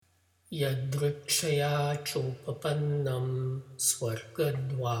यदृच्छया चोपपन्नं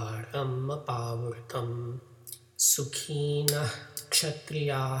स्वर्गद्वारम् अपावृतं सुखिनः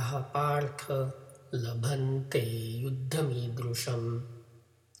क्षत्रियाः पार्थ लभन्ते युद्धमीदृशम्.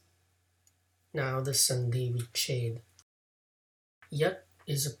 Now the Sandhi Vichhed. Yat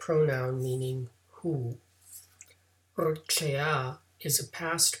is a pronoun meaning who. Rchaya is a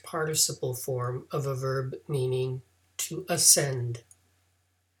past participle form of a verb meaning to ascend.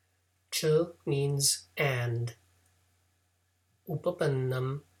 Ch means and.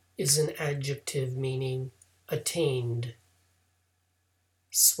 Upapannam is an adjective meaning attained.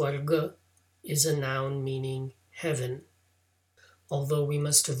 Swarga is a noun meaning heaven. Although we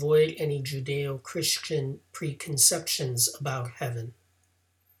must avoid any Judeo-Christian preconceptions about heaven.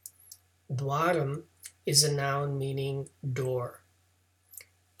 Dwaram is a noun meaning door.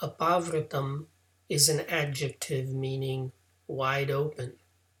 Apavritam is an adjective meaning wide open.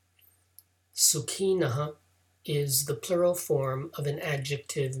 Sukhinaha is the plural form of an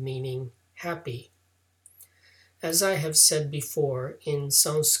adjective meaning happy. As I have said before, in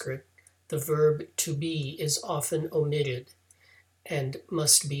Sanskrit, the verb to be is often omitted and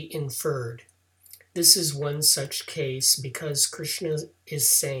must be inferred. This is one such case because Krishna is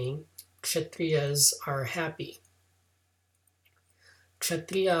saying Kshatriyas are happy.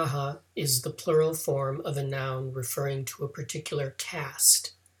 Kshatriyaha is the plural form of a noun referring to a particular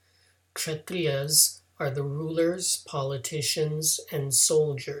caste. Kshatriyas are the rulers, politicians, and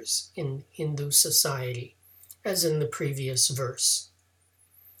soldiers in Hindu society, as in the previous verse.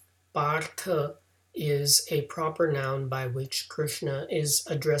 Partha is a proper noun by which Krishna is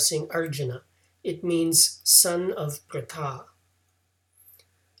addressing Arjuna. It means son of Pratha.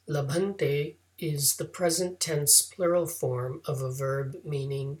 Labhante is the present tense plural form of a verb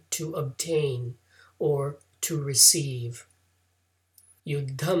meaning to obtain or to receive.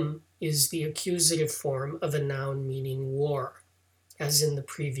 Yuddham is the accusative form of a noun meaning war, as in the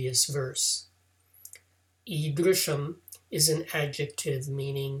previous verse. Idrisham is an adjective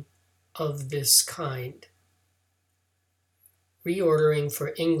meaning of this kind. Reordering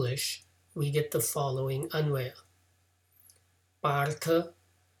for English, we get the following Anvaya. Partha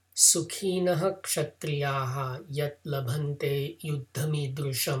Sukhinaha Kshatriyaha Yat Labhante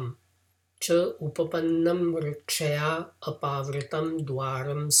Yuddhamidrusham Cha Upapannam Rikshaya Apavritam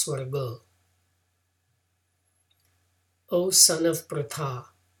Dwaram Swarga. O son of Pratha,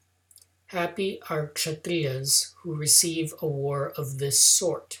 happy are Kshatriyas who receive a war of this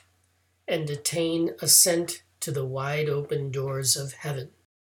sort and attain ascent to the wide open doors of heaven.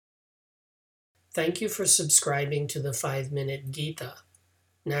 Thank you for subscribing to the 5-Minute Gita,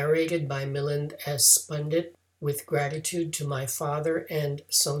 narrated by Milind S. Pandit, with gratitude to my father and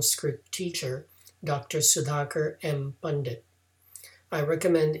Sanskrit teacher, Dr. Sudhakar M. Pandit. I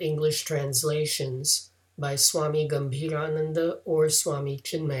recommend English translations by Swami Gambhirananda or Swami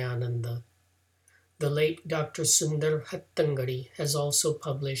Chinmayananda. The late Dr. Sundar Hattangadi has also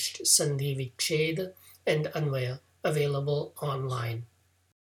published Sandhi Vichhed and Anvaya available online.